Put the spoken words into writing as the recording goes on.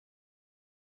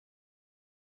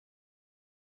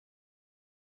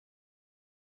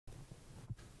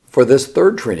For this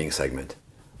third training segment,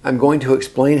 I'm going to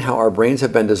explain how our brains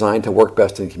have been designed to work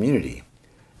best in community,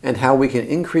 and how we can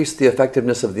increase the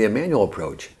effectiveness of the Emmanuel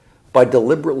approach by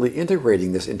deliberately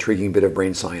integrating this intriguing bit of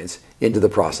brain science into the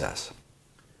process.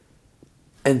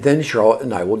 And then Charlotte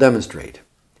and I will demonstrate.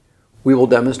 We will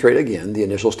demonstrate again the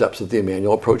initial steps of the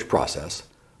Emmanuel approach process,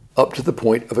 up to the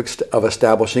point of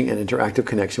establishing an interactive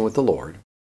connection with the Lord.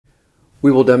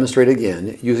 We will demonstrate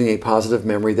again using a positive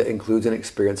memory that includes an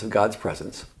experience of God's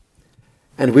presence.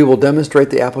 And we will demonstrate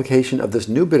the application of this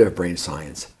new bit of brain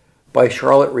science by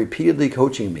Charlotte repeatedly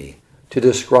coaching me to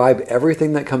describe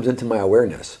everything that comes into my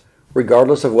awareness,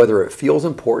 regardless of whether it feels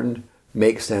important,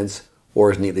 makes sense,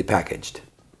 or is neatly packaged.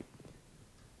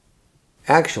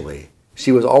 Actually,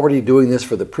 she was already doing this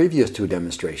for the previous two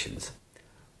demonstrations,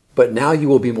 but now you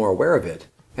will be more aware of it,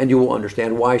 and you will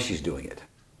understand why she's doing it.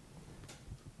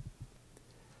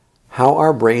 How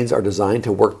our brains are designed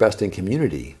to work best in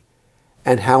community,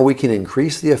 and how we can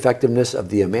increase the effectiveness of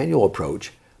the Emmanuel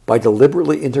approach by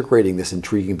deliberately integrating this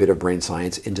intriguing bit of brain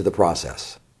science into the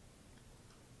process.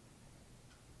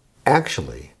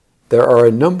 Actually, there are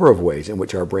a number of ways in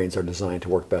which our brains are designed to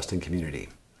work best in community.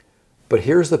 But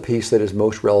here's the piece that is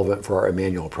most relevant for our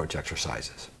Emmanuel approach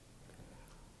exercises.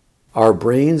 Our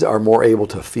brains are more able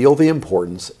to feel the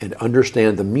importance and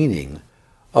understand the meaning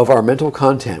of our mental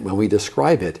content when we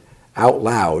describe it out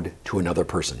loud to another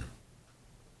person.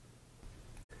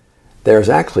 There is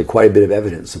actually quite a bit of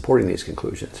evidence supporting these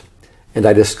conclusions, and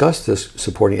I discussed this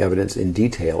supporting evidence in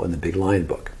detail in the Big Lion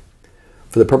book.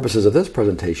 For the purposes of this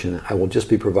presentation, I will just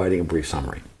be providing a brief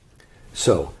summary.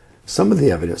 So, some of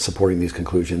the evidence supporting these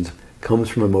conclusions comes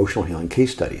from emotional healing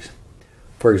case studies.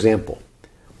 For example,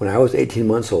 when I was 18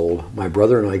 months old, my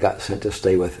brother and I got sent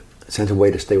away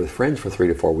to stay with friends for 3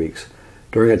 to 4 weeks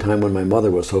during a time when my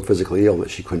mother was so physically ill that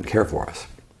she couldn't care for us.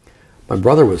 My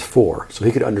brother was 4, so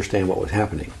he could understand what was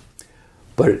happening.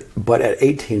 But at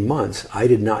 18 months, I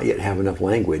did not yet have enough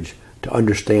language to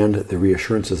understand the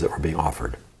reassurances that were being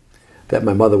offered. That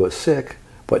my mother was sick,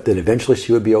 but that eventually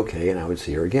she would be okay and I would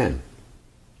see her again.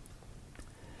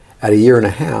 At a year and a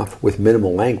half, with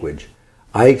minimal language,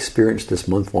 I experienced this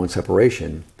month-long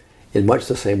separation in much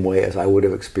the same way as I would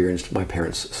have experienced my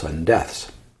parents' sudden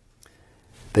deaths.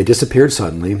 They disappeared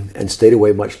suddenly and stayed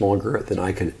away much longer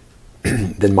than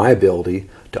my ability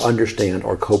to understand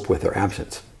or cope with their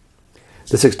absence.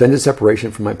 This extended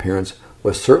separation from my parents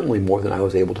was certainly more than I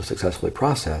was able to successfully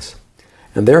process,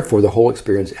 and therefore the whole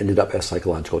experience ended up as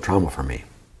psychological trauma for me.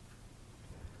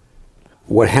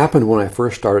 What happened when I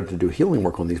first started to do healing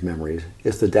work on these memories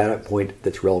is the data point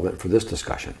that's relevant for this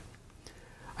discussion.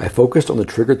 I focused on the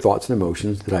triggered thoughts and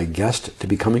emotions that I guessed to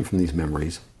be coming from these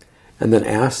memories, and then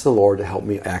asked the Lord to help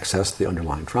me access the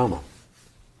underlying trauma.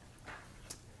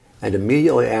 And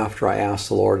immediately after I asked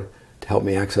the Lord to help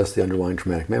me access the underlying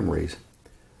traumatic memories,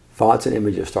 thoughts and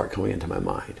images start coming into my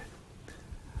mind.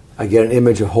 I get an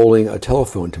image of holding a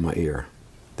telephone to my ear.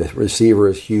 The receiver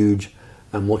is huge.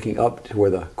 I'm looking up to where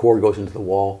the cord goes into the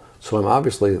wall, so I'm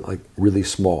obviously like really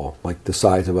small, like the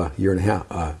size of a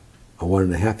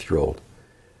 1.5-year-old.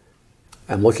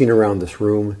 I'm looking around this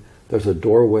room. There's a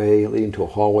doorway leading to a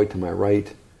hallway to my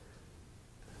right.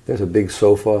 There's a big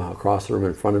sofa across the room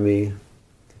in front of me.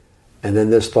 And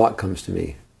then this thought comes to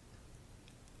me.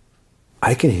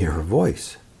 I can hear her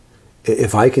voice.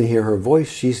 If I can hear her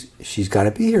voice, she's got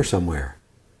to be here somewhere.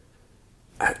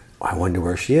 I wonder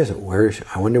where she is. I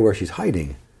wonder where she's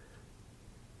hiding.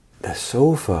 The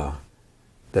sofa.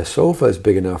 The sofa is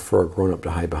big enough for a grown-up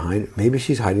to hide behind. Maybe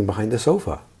she's hiding behind the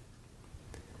sofa.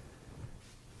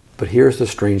 But here's the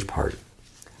strange part.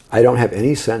 I don't have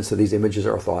any sense that these images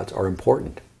or thoughts are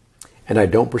important, and I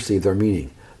don't perceive their meaning.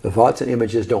 The thoughts and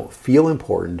images don't feel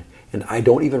important, and I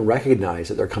don't even recognize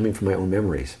that they're coming from my own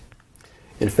memories.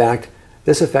 In fact,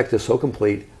 this effect is so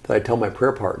complete that I tell my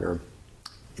prayer partner,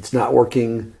 it's not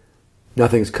working,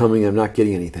 nothing's coming, I'm not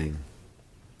getting anything.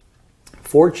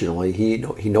 Fortunately, he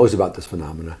knows about this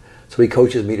phenomena, so he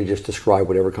coaches me to just describe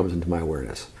whatever comes into my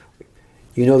awareness.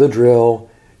 You know the drill.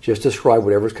 Just describe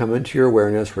whatever's come into your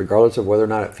awareness, regardless of whether or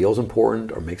not it feels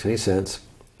important or makes any sense.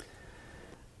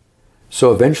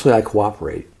 So eventually I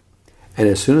cooperate. And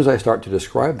as soon as I start to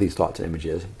describe these thoughts and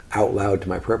images out loud to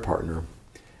my prayer partner,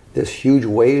 this huge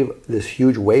wave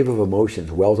of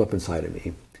emotions wells up inside of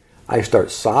me. I start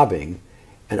sobbing,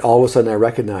 and all of a sudden I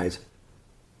recognize,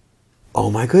 oh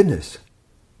my goodness,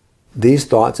 these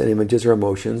thoughts and images or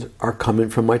emotions are coming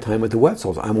from my time at the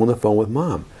Wetzels. I'm on the phone with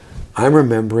Mom. I'm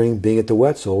remembering being at the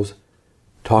Wetzels,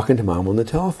 talking to Mom on the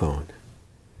telephone.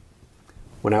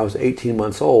 When I was 18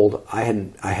 months old, I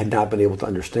had not been able to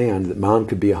understand that Mom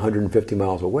could be 150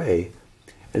 miles away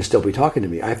and still be talking to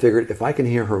me. I figured if I can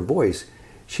hear her voice,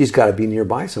 She's got to be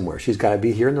nearby somewhere. She's got to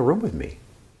be here in the room with me.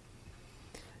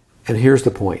 And here's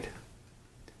the point.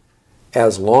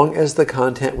 As long as the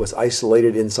content was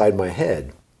isolated inside my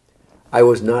head, I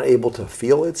was not able to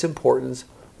feel its importance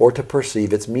or to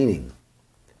perceive its meaning.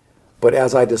 But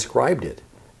as I described it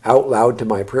out loud to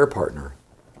my prayer partner,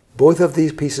 both of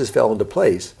these pieces fell into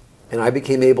place, and I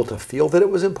became able to feel that it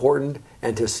was important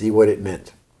and to see what it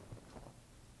meant.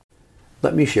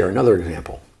 Let me share another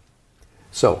example.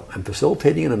 So, I'm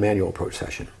facilitating an Emmanuel approach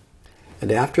session.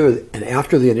 And after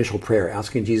the initial prayer,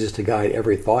 asking Jesus to guide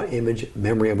every thought, image,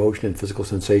 memory, emotion, and physical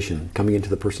sensation coming into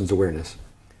the person's awareness,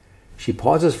 she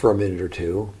pauses for a minute or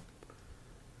two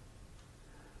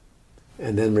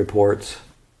and then reports,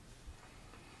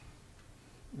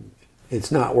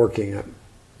 "It's not working.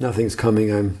 Nothing's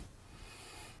coming.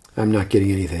 I'm not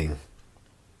getting anything."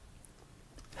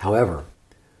 However,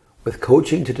 with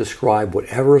coaching to describe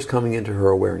whatever is coming into her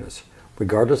awareness,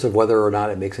 regardless of whether or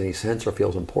not it makes any sense or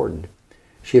feels important,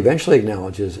 she eventually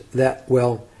acknowledges that,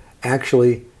 well,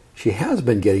 actually, she has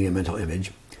been getting a mental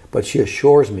image, but she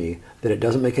assures me that it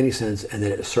doesn't make any sense and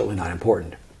that it's certainly not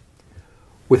important.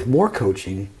 With more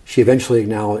coaching, she eventually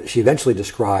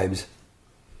describes,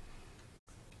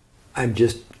 I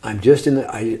just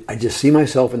see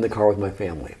myself in the car with my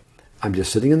family. I'm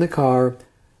just sitting in the car,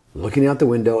 looking out the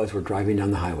window as we're driving down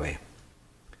the highway.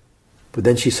 But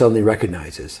then she suddenly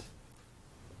recognizes,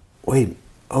 wait,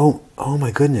 oh my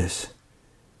goodness.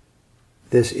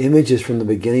 This image is from the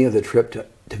beginning of the trip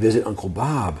to visit Uncle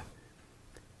Bob.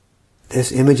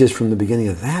 This image is from the beginning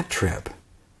of that trip.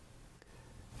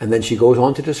 And then she goes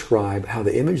on to describe how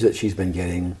the image that she's been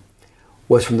getting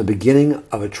was from the beginning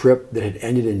of a trip that had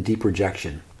ended in deep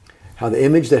rejection. How the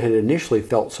image that had initially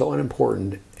felt so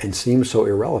unimportant and seemed so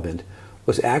irrelevant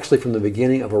was actually from the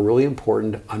beginning of a really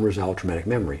important unresolved traumatic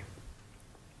memory.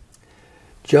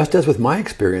 Just as with my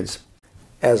experience,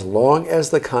 as long as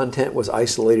the content was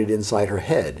isolated inside her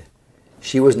head,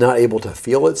 she was not able to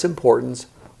feel its importance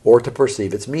or to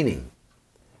perceive its meaning.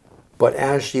 But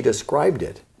as she described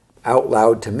it out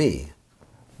loud to me,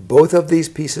 both of these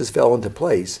pieces fell into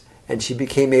place, and she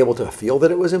became able to feel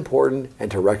that it was important and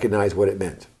to recognize what it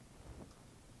meant.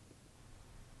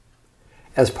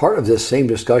 As part of this same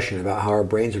discussion about how our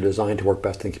brains are designed to work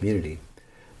best in community,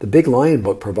 the Big Lion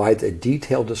book provides a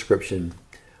detailed description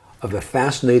of a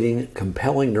fascinating,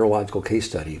 compelling neurological case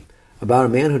study about a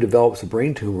man who develops a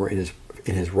brain tumor in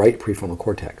his right prefrontal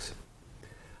cortex.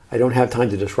 I don't have time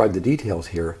to describe the details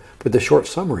here, but the short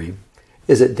summary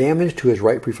is that damage to his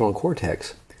right prefrontal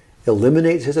cortex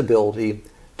eliminates his ability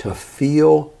to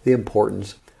feel the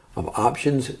importance of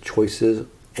options, choices,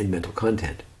 and mental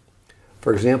content.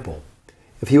 For example,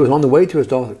 if he was on the way to his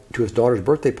daughter's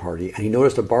birthday party and he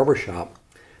noticed a barber shop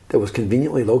that was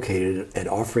conveniently located and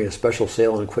offering a special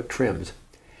sale on quick trims,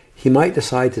 he might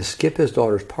decide to skip his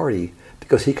daughter's party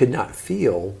because he could not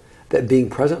feel that being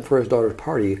present for his daughter's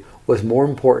party was more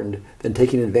important than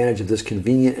taking advantage of this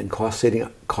convenient and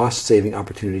cost-saving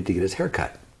opportunity to get his hair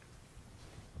cut.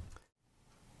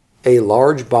 A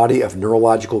large body of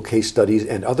neurological case studies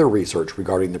and other research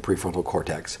regarding the prefrontal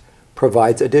cortex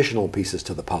provides additional pieces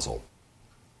to the puzzle.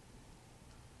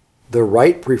 The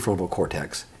right prefrontal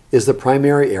cortex is the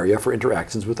primary area for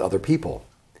interactions with other people,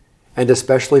 and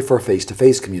especially for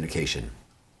face-to-face communication.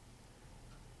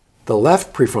 The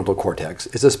left prefrontal cortex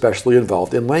is especially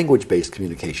involved in language-based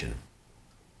communication.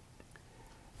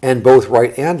 And both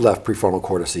right and left prefrontal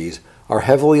cortices are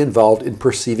heavily involved in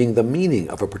perceiving the meaning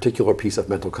of a particular piece of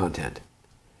mental content,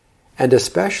 and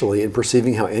especially in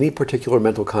perceiving how any particular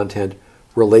mental content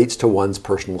relates to one's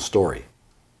personal story.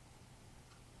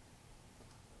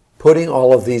 Putting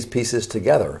all of these pieces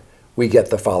together, we get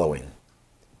the following.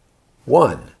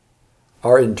 1.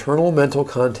 Our internal mental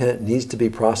content needs to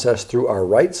be processed through our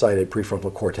right-sided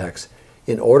prefrontal cortex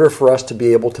in order for us to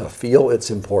be able to feel its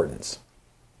importance.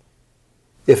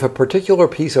 If a particular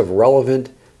piece of relevant,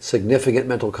 significant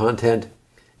mental content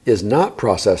is not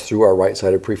processed through our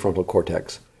right-sided prefrontal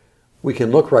cortex, we can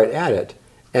look right at it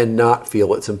and not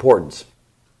feel its importance.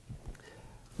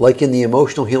 Like in the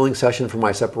emotional healing session for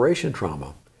my separation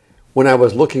trauma, when I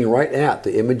was looking right at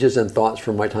the images and thoughts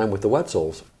from my time with the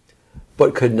Wetzels,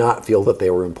 but could not feel that they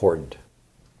were important.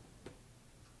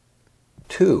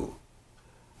 2.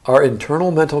 Our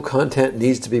internal mental content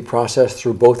needs to be processed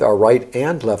through both our right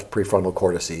and left prefrontal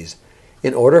cortices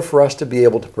in order for us to be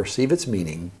able to perceive its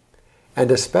meaning,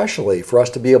 and especially for us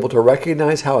to be able to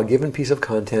recognize how a given piece of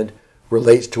content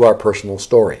relates to our personal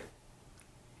story.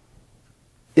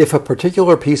 If a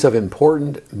particular piece of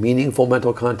important, meaningful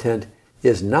mental content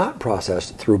is not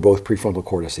processed through both prefrontal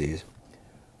cortices,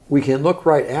 we can look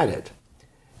right at it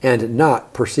and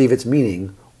not perceive its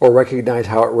meaning or recognize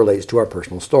how it relates to our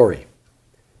personal story.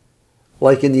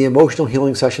 Like in the emotional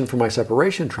healing session for my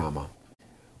separation trauma,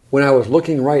 when I was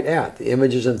looking right at the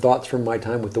images and thoughts from my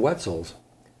time with the Wetzels,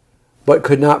 but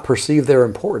could not perceive their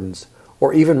importance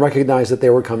or even recognize that they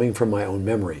were coming from my own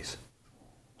memories.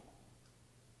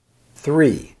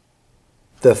 3.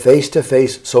 The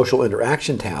face-to-face social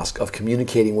interaction task of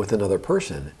communicating with another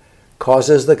person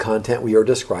causes the content we are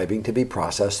describing to be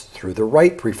processed through the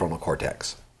right prefrontal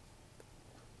cortex.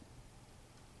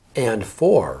 And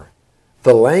 4.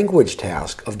 The language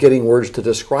task of getting words to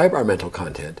describe our mental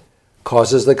content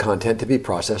causes the content to be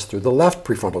processed through the left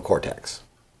prefrontal cortex.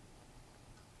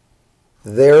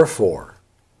 Therefore,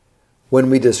 when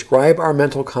we describe our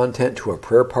mental content to a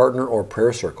prayer partner or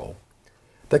prayer circle,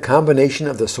 the combination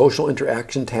of the social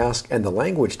interaction task and the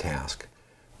language task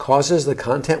causes the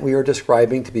content we are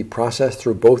describing to be processed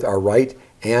through both our right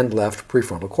and left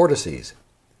prefrontal cortices,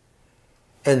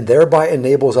 and thereby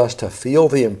enables us to feel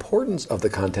the importance of the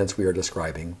contents we are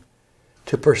describing,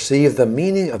 to perceive the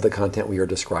meaning of the content we are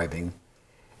describing,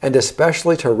 and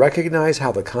especially to recognize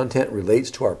how the content relates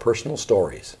to our personal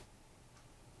stories.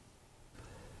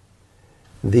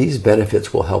 These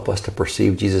benefits will help us to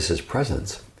perceive Jesus'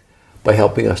 presence by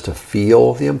helping us to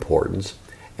feel the importance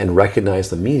and recognize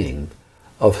the meaning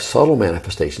of subtle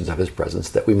manifestations of his presence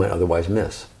that we might otherwise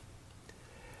miss.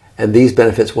 And these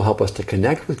benefits will help us to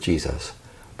connect with Jesus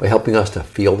by helping us to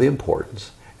feel the importance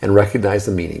and recognize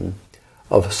the meaning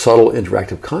of subtle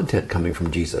interactive content coming from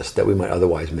Jesus that we might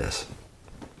otherwise miss.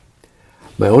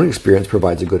 My own experience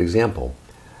provides a good example.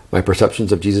 My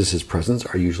perceptions of Jesus' presence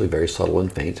are usually very subtle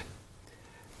and faint.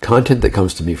 Content that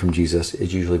comes to me from Jesus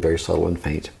is usually very subtle and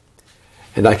faint.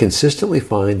 And I consistently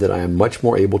find that I am much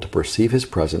more able to perceive his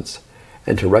presence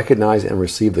and to recognize and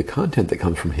receive the content that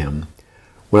comes from him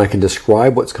when I can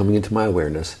describe what's coming into my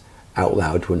awareness out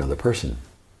loud to another person.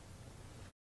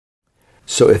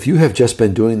 So if you have just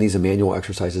been doing these Emmanuel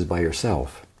exercises by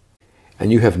yourself,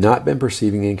 and you have not been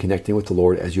perceiving and connecting with the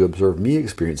Lord as you observe me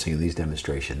experiencing in these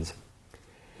demonstrations,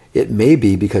 it may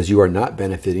be because you are not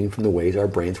benefiting from the ways our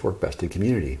brains work best in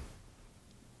community.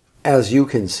 As you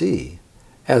can see,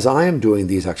 as I am doing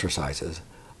these exercises,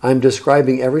 I'm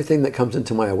describing everything that comes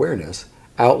into my awareness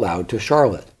out loud to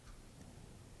Charlotte.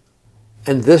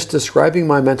 And this describing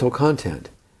my mental content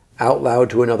out loud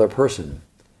to another person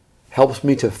helps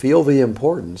me to feel the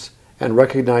importance and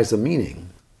recognize the meaning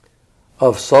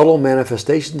of subtle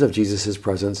manifestations of Jesus'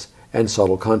 presence and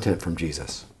subtle content from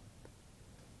Jesus.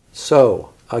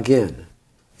 So, again,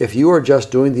 if you are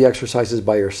just doing the exercises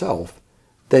by yourself,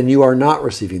 then you are not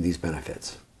receiving these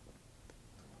benefits.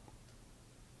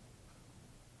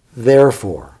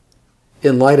 Therefore,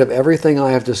 in light of everything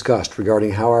I have discussed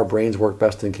regarding how our brains work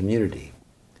best in community,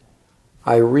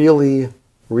 I really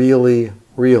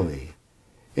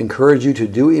encourage you to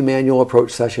do Emmanuel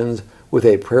approach sessions with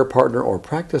a prayer partner or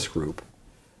practice group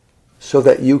so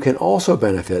that you can also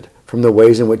benefit from the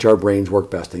ways in which our brains work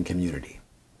best in community.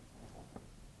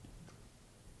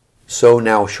 So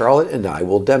now Charlotte and I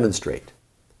will demonstrate.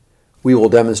 We will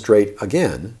demonstrate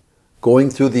again, going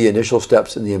through the initial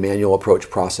steps in the Emmanuel approach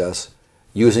process,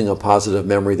 using a positive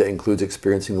memory that includes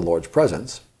experiencing the Lord's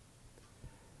presence.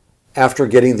 After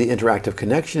getting the interactive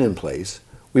connection in place,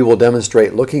 we will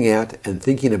demonstrate looking at and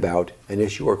thinking about an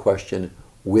issue or question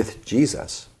with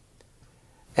Jesus.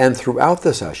 And throughout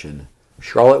the session,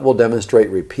 Charlotte will demonstrate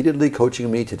repeatedly coaching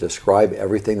me to describe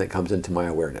everything that comes into my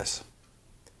awareness.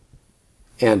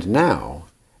 And now,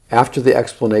 after the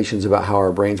explanations about how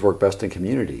our brains work best in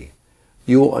community,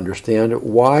 you will understand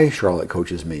why Charlotte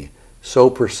coaches me so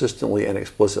persistently and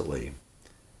explicitly.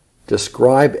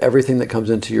 Describe everything that comes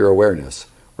into your awareness,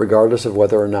 regardless of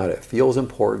whether or not it feels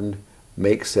important,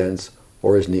 makes sense,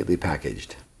 or is neatly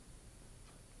packaged.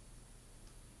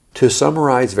 To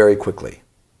summarize very quickly,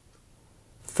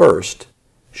 first,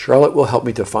 Charlotte will help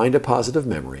me to find a positive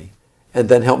memory and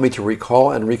then help me to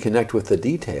recall and reconnect with the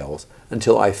details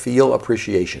until I feel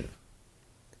appreciation.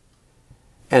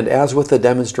 And as with the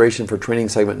demonstration for training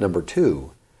segment number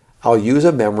 2, I'll use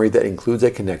a memory that includes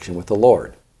a connection with the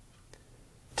Lord.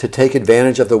 To take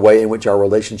advantage of the way in which our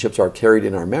relationships are carried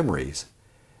in our memories,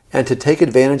 and to take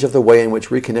advantage of the way in which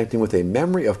reconnecting with a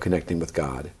memory of connecting with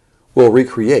God will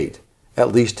recreate,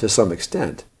 at least to some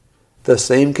extent, the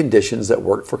same conditions that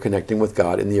worked for connecting with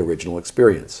God in the original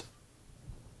experience.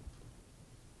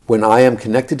 When I am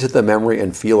connected to the memory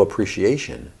and feel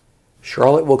appreciation,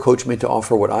 Charlotte will coach me to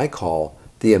offer what I call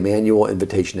the Emmanuel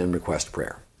invitation and request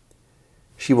prayer.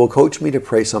 She will coach me to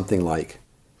pray something like,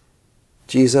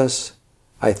 Jesus,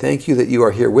 I thank you that you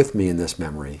are here with me in this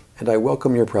memory, and I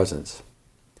welcome your presence.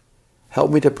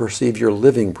 Help me to perceive your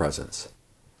living presence.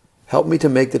 Help me to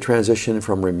make the transition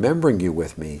from remembering you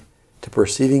with me to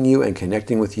perceiving you and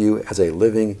connecting with you as a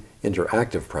living,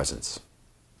 interactive presence.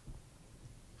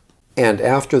 And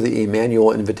after the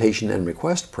Emmanuel invitation and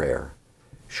request prayer,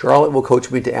 Charlotte will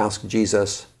coach me to ask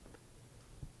Jesus,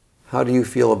 how do you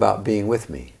feel about being with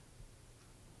me?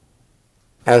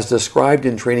 As described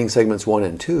in training segments 1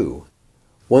 and 2,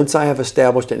 once I have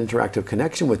established an interactive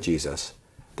connection with Jesus,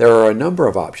 there are a number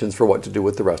of options for what to do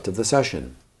with the rest of the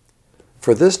session.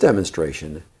 For this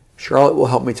demonstration, Charlotte will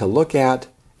help me to look at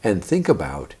and think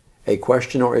about a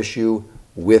question or issue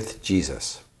with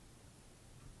Jesus.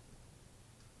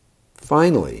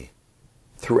 Finally,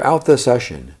 throughout the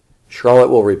session, Charlotte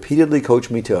will repeatedly coach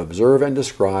me to observe and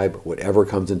describe whatever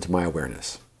comes into my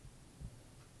awareness.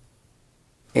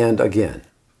 And again,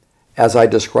 as I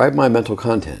describe my mental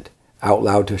content out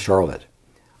loud to Charlotte,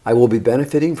 I will be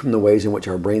benefiting from the ways in which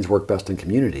our brains work best in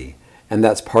community, and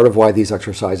that's part of why these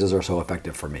exercises are so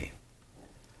effective for me.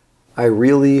 I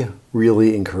really,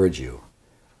 really encourage you.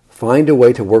 Find a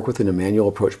way to work with an Emmanuel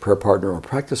Approach prayer partner or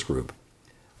practice group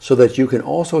so that you can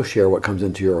also share what comes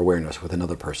into your awareness with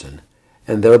another person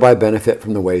and thereby benefit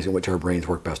from the ways in which our brains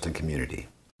work best in community.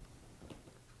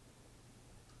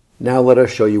 Now let us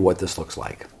show you what this looks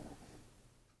like.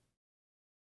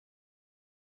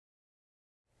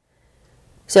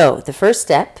 So the first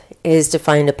step is to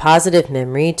find a positive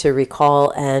memory to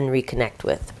recall and reconnect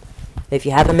with. If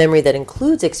you have a memory that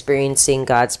includes experiencing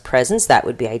God's presence, that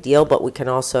would be ideal, but we can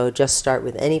also just start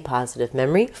with any positive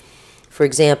memory. For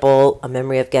example, a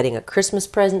memory of getting a Christmas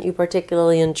present you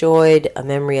particularly enjoyed, a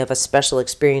memory of a special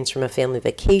experience from a family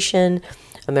vacation,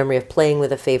 a memory of playing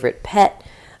with a favorite pet,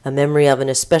 a memory of an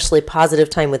especially positive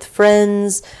time with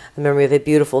friends, a memory of a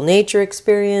beautiful nature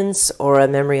experience, or a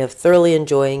memory of thoroughly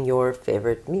enjoying your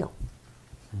favorite meal.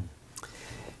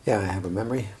 Yeah, I have a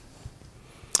memory.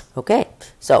 Okay,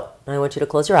 so I want you to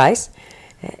close your eyes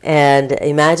and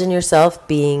imagine yourself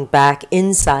being back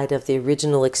inside of the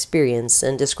original experience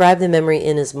and describe the memory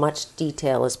in as much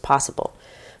detail as possible.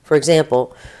 For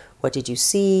example, what did you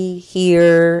see,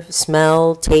 hear,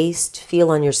 smell, taste, feel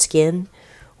on your skin?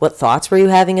 What thoughts were you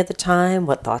having at the time?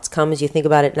 What thoughts come as you think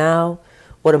about it now?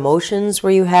 What emotions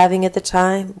were you having at the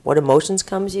time? What emotions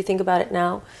come as you think about it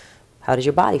now? How does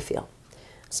your body feel?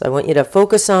 So I want you to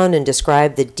focus on and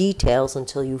describe the details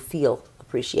until you feel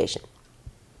appreciation.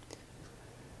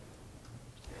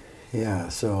 Yeah,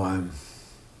 so I'm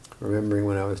remembering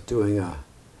when I was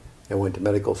I went to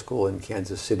medical school in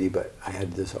Kansas City, but I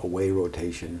had this away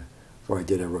rotation where I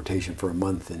did a rotation for a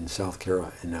month in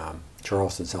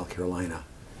Charleston, South Carolina.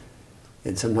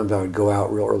 And sometimes I would go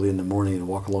out real early in the morning and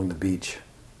walk along the beach.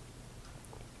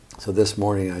 So this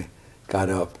morning I got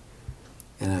up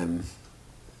and I'm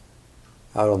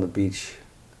out on the beach,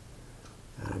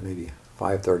 maybe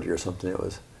 5:30 or something. It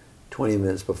was 20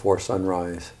 minutes before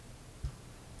sunrise.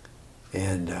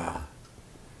 And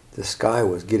the sky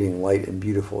was getting light and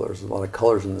beautiful. There was a lot of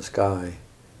colors in the sky.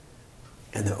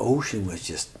 And the ocean was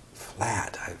just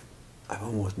flat. I've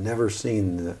almost never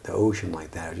seen the ocean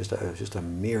like that. It was just a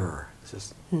mirror. It's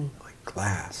just like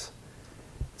glass.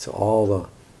 So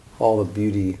all the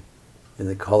beauty and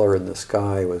the color in the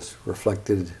sky was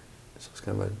reflected. So it's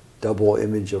kind of a double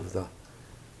image of the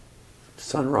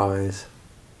sunrise.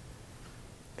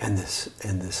 And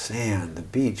the sand, the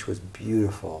beach was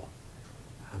beautiful.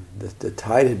 The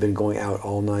tide had been going out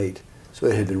all night, so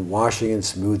it had been washing and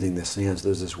smoothing the sand. So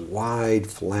there's this wide,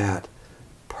 flat,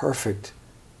 perfect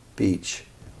beach.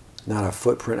 Not a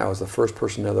footprint. I was the first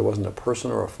person there. There wasn't a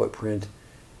person or a footprint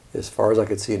as far as I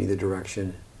could see in either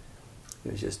direction.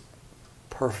 It was just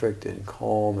perfect and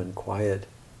calm and quiet.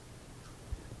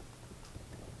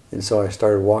 And so I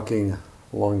started walking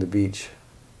along the beach.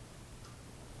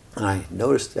 And I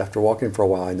noticed, after walking for a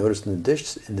while, in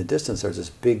the distance there's this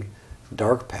big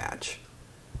dark patch,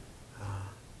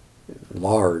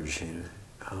 large,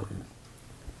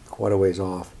 quite a ways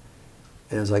off.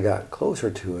 And as I got closer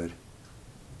to it,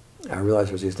 I realized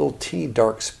there was these little teeny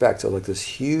dark specks. It was like this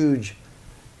huge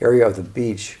area of the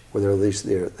beach where there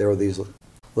were these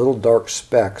little dark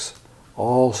specks,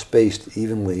 all spaced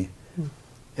evenly.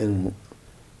 And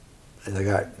as I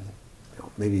got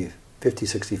maybe 50,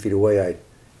 60 feet away, I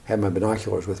had my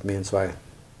binoculars with me, and so I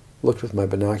looked with my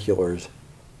binoculars,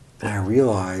 and I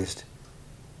realized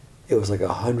it was like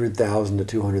 100,000 to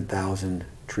 200,000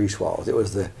 tree swallows. It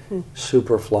was the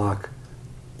super flock,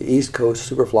 the East Coast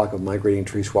super flock of migrating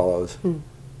tree swallows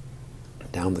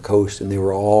down the coast, and they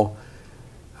were all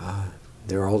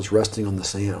just resting on the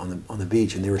sand on the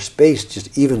beach, and they were spaced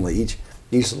just evenly.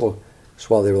 Each little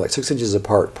swallow, they were like 6 inches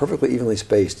apart, perfectly evenly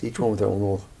spaced, each one with their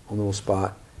own little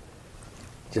spot,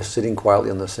 just sitting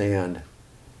quietly on the sand.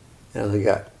 And as we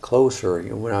got closer,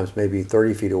 when I was maybe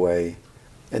 30 feet away,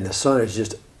 and the sun is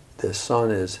just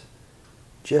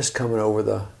coming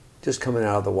coming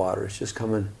out of the water. It's just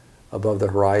coming above the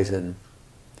horizon.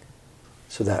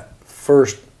 So the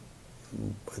first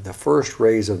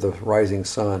rays of the rising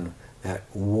sun, that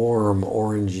warm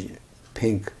orange,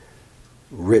 pink,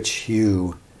 rich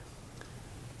hue.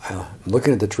 I'm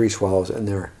looking at the tree swallows, and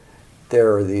they're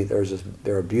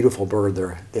a beautiful bird.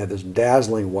 They have this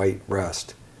dazzling white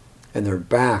breast, and their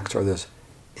backs are this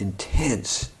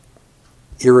intense,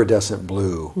 iridescent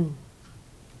blue.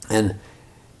 And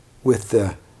with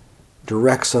the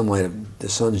direct sunlight, the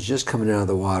sun's just coming out of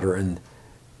the water,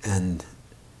 and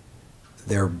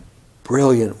their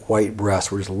brilliant white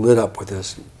breasts were just lit up with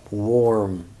this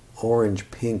warm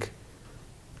orange pink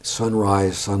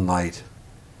sunrise sunlight.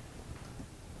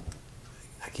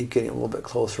 I keep getting a little bit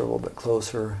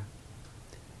closer,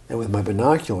 and with my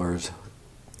binoculars,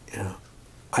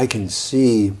 I can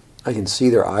see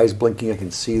their eyes blinking. I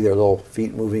can see their little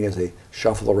feet moving as they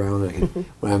shuffle around.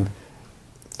 When I'm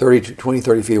 20,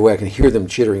 30 feet away, I can hear them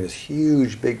chittering. This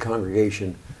huge, big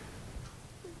congregation.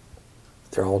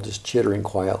 They're all just chittering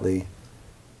quietly,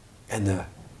 and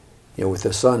with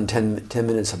the sun 10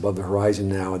 minutes above the horizon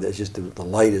now, it's just the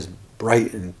light is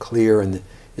bright and clear, and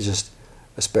it's just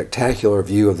a spectacular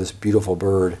view of this beautiful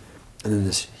bird. And then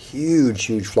this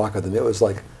huge flock of them. It was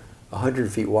like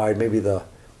 100 feet wide, maybe the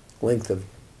length of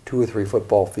 2 or 3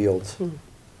 football fields.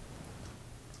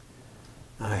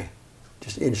 I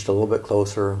just inched a little bit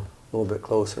closer,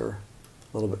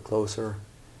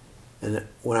 and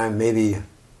when I'm maybe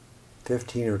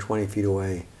 15 or 20 feet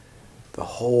away, the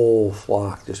whole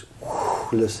flock just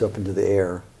lifts up into the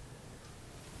air.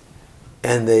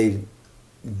 And they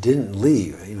didn't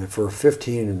leave. For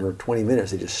 15 or 20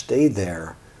 minutes, they just stayed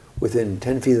there within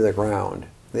 10 feet of the ground.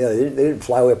 Yeah, they didn't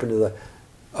fly way up into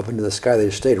the sky. They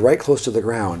just stayed right close to the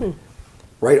ground,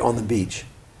 right on the beach,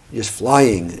 just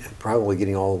flying, and probably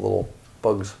getting all the little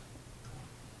bugs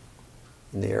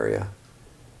in the area.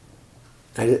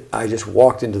 I just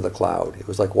walked into the cloud. It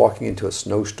was like walking into a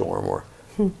snowstorm or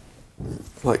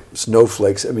like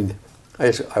snowflakes.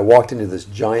 I walked into this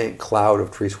giant cloud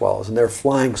of tree swallows, and they're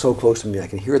flying so close to me. I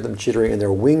can hear them chittering, and their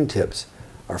wingtips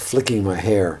are flicking my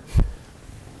hair.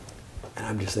 And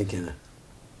I'm just thinking,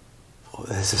 oh,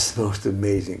 this is the most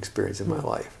amazing experience in my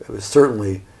life. It was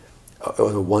certainly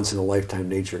a once-in-a-lifetime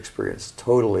nature experience.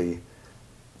 Totally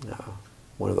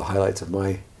one of the highlights of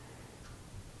my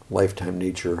lifetime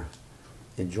nature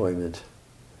enjoyment.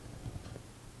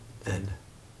 And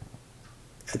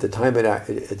at the time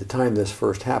this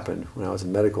first happened, when I was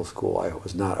in medical school, I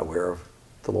was not aware of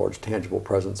the Lord's tangible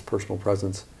presence, personal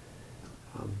presence.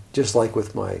 Just like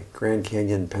with my Grand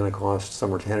Canyon Pentecost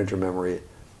Summer Tanager memory,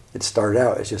 it started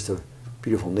out as just a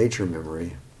beautiful nature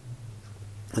memory.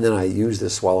 And then I used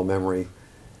this swallow memory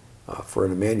for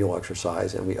an Emmanuel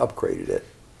exercise, and we upgraded it.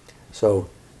 So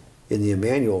in the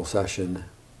Emmanuel session,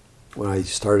 when I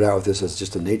started out with this as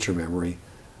just a nature memory,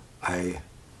 I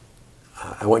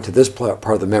went to this part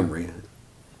of the memory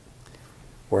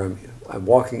where I'm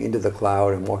walking into the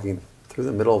cloud. I'm walking through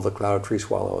the middle of the cloud of tree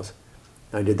swallows.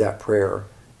 And I did that prayer.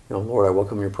 Lord, I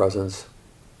welcome your presence.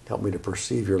 Help me to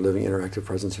perceive your living, interactive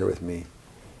presence here with me.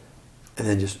 And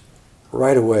then just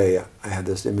right away, I had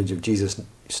this image of Jesus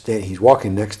standing. He's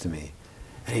walking next to me,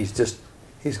 and he has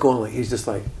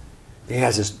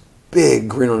this big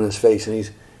grin on his face, and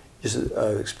he's just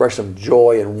an expression of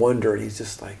joy and wonder, and he's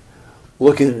just like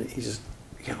looking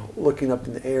up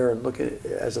in the air and looking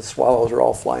as the swallows are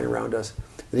all flying around us.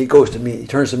 And he goes to me, he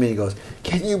turns to me and he goes,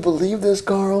 "Can you believe this,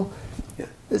 Carl? Yeah,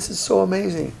 this is so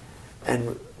amazing."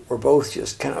 And we're both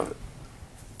just kind of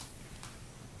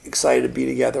excited to be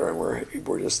together, and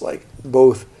we're just like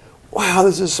both, "Wow,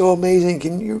 this is so amazing.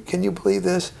 Can you believe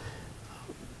this?"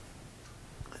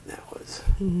 And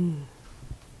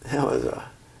that was an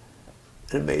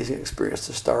amazing experience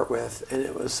to start with, and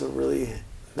that was a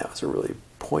really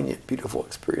poignant, beautiful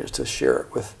experience to share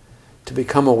it with, to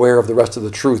become aware of the rest of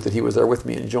the truth that he was there with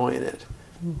me enjoying it.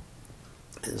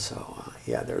 And so,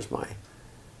 there's my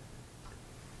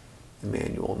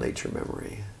Emmanuel nature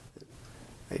memory.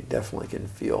 I definitely can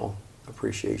feel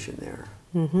appreciation there.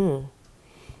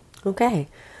 Okay.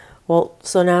 Well,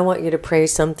 so now I want you to pray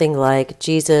something like,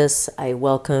 "Jesus, I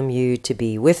welcome you to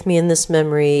be with me in this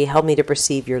memory. Help me to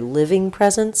perceive your living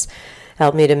presence.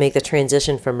 Help me to make the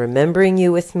transition from remembering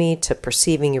you with me to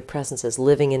perceiving your presence as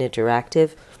living and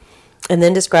interactive." And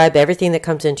then describe everything that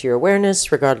comes into your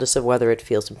awareness, regardless of whether it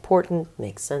feels important,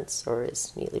 makes sense, or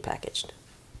is neatly packaged.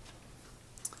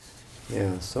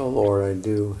 Yeah, so Lord,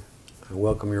 I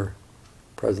welcome your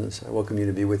presence. I welcome you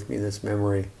to be with me in this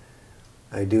memory.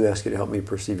 I do ask you to help me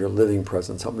perceive your living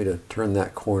presence. Help me to turn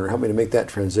that corner. Help me to make that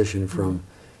transition from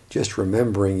just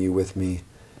remembering you with me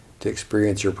to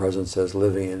experience your presence as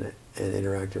living and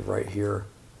interactive right here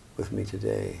with me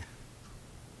today.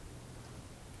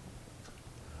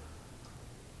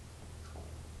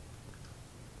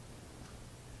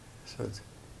 So it's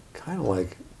kind of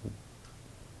like,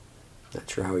 not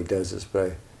sure how he does this,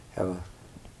 but I have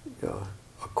a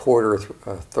quarter,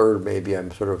 a third maybe,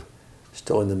 I'm sort of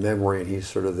still in the memory, and he's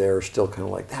sort of there, still kind of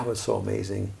like, that was so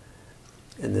amazing.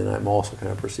 And then I'm also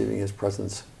kind of perceiving his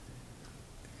presence,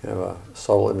 kind of a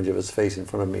subtle image of his face in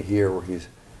front of me here, where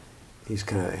he's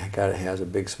kind of has a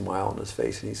big smile on his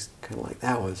face, and he's kind of like,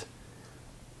 that was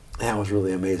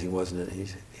really amazing, wasn't it?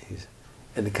 He's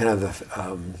and the kind of the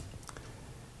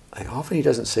like, often he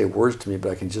doesn't say words to me,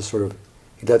 but I can just sort of,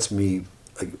 he lets me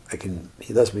kind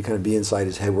of be inside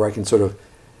his head, where I can sort of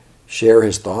share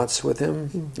his thoughts with him,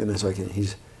 and then so I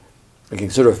can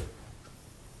sort of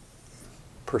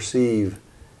perceive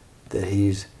that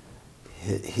he's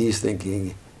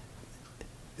thinking,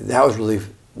 that was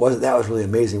really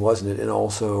amazing, wasn't it? And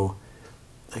also,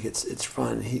 like, it's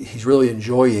fun. He's really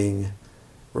enjoying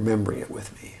remembering it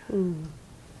with me.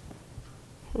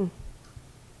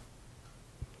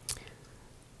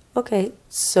 Okay,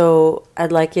 so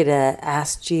I'd like you to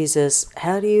ask Jesus,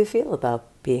 how do you feel about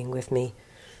being with me?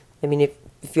 I mean,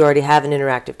 if you already have an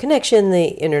interactive connection,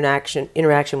 the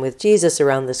interaction with Jesus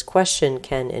around this question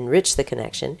can enrich the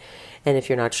connection. And if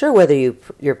you're not sure whether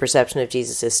your perception of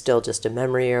Jesus is still just a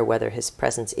memory or whether his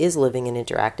presence is living and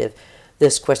interactive,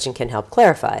 this question can help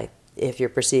clarify. If you're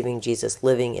perceiving Jesus'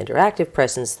 living interactive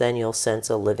presence, then you'll sense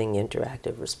a living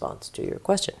interactive response to your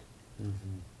question.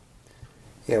 Mm-hmm.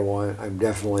 Yeah, well, I'm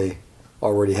definitely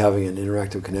already having an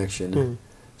interactive connection.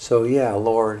 So yeah,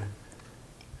 Lord,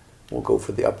 we'll go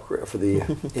for the upgrade, for the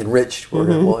enriched.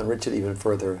 We'll enrich it even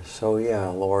further. So yeah,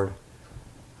 Lord,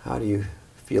 how do you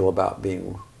feel about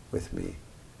being with me?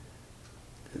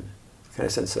 And kind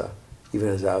of sense, even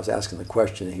as I was asking the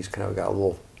question, he's kind of got a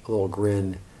little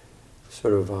grin,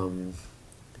 sort of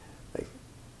like,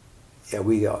 yeah,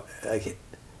 we got.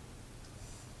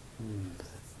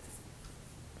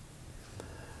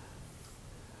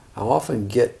 I often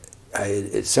get,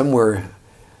 it's somewhere,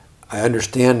 I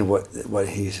understand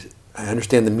I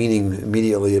understand the meaning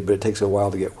immediately, but it takes a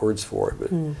while to get words for it.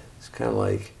 But it's kind of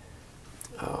like,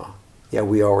 yeah,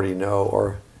 we already know,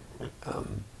 or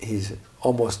he's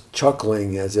almost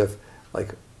chuckling as if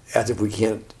we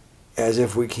can't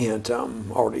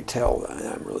already tell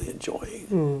that I'm really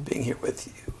enjoying being here with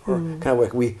you, or kind of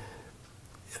like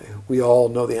we all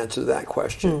know the answer to that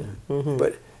question,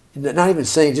 but not even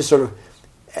saying, just sort of,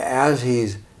 as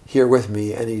he's here with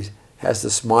me and he has the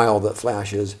smile that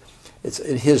flashes, it's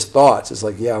in his thoughts. It's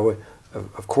like, yeah,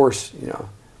 of course,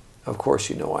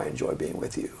 I enjoy being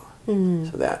with you.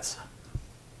 So that's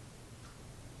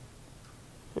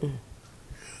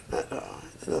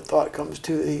the thought comes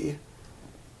to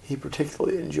he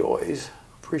particularly enjoys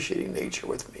appreciating nature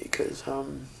with me, because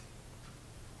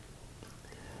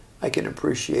I can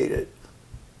appreciate it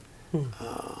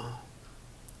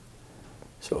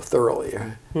so thoroughly.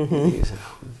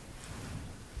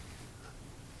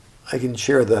 I can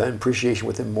share the appreciation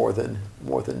with him more than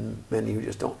many who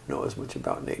just don't know as much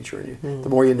about nature. And the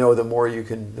more you know, the more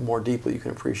deeply you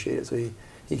can appreciate it. So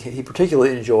he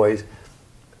particularly enjoys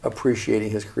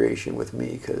appreciating his creation with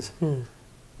me, because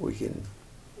we can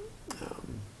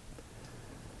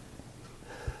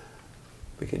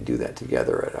do that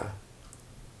together at a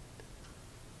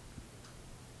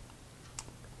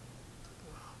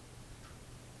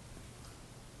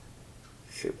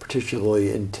particularly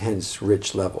intense,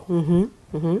 rich level.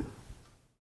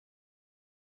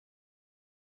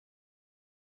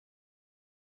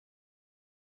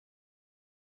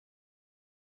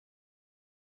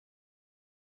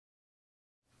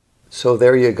 So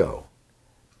there you go.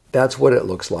 That's what it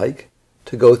looks like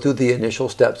to go through the initial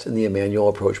steps in the Emmanuel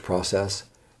approach process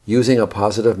using a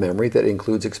positive memory that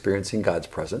includes experiencing God's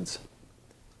presence.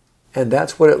 And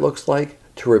that's what it looks like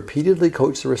to repeatedly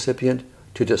coach the recipient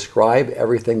to describe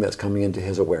everything that's coming into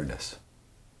his awareness.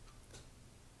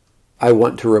 I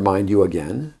want to remind you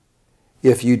again,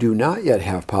 if you do not yet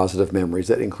have positive memories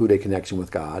that include a connection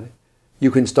with God,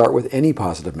 you can start with any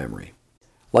positive memory,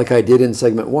 like I did in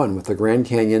segment 1 with the Grand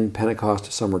Canyon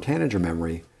Pentecost Summer Tanager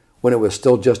memory, when it was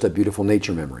still just a beautiful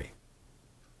nature memory.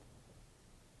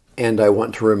 And I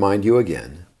want to remind you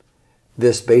again,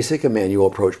 this basic Emmanuel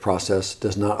approach process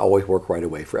does not always work right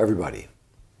away for everybody.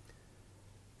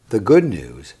 The good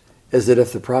news is that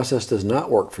if the process does not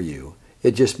work for you,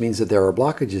 it just means that there are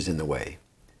blockages in the way.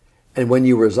 And when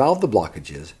you resolve the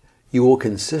blockages, you will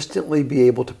consistently be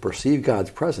able to perceive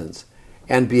God's presence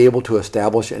and be able to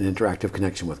establish an interactive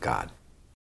connection with God.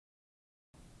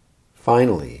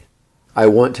 Finally, I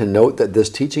want to note that this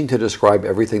teaching to describe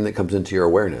everything that comes into your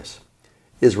awareness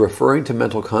is referring to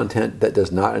mental content that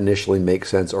does not initially make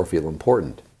sense or feel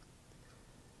important.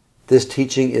 This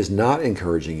teaching is not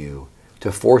encouraging you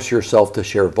to force yourself to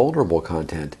share vulnerable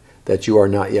content that you are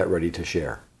not yet ready to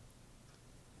share.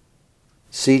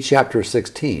 See Chapter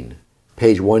 16,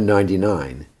 page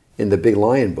 199 in the Big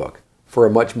Lion book for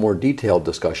a much more detailed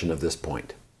discussion of this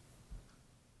point.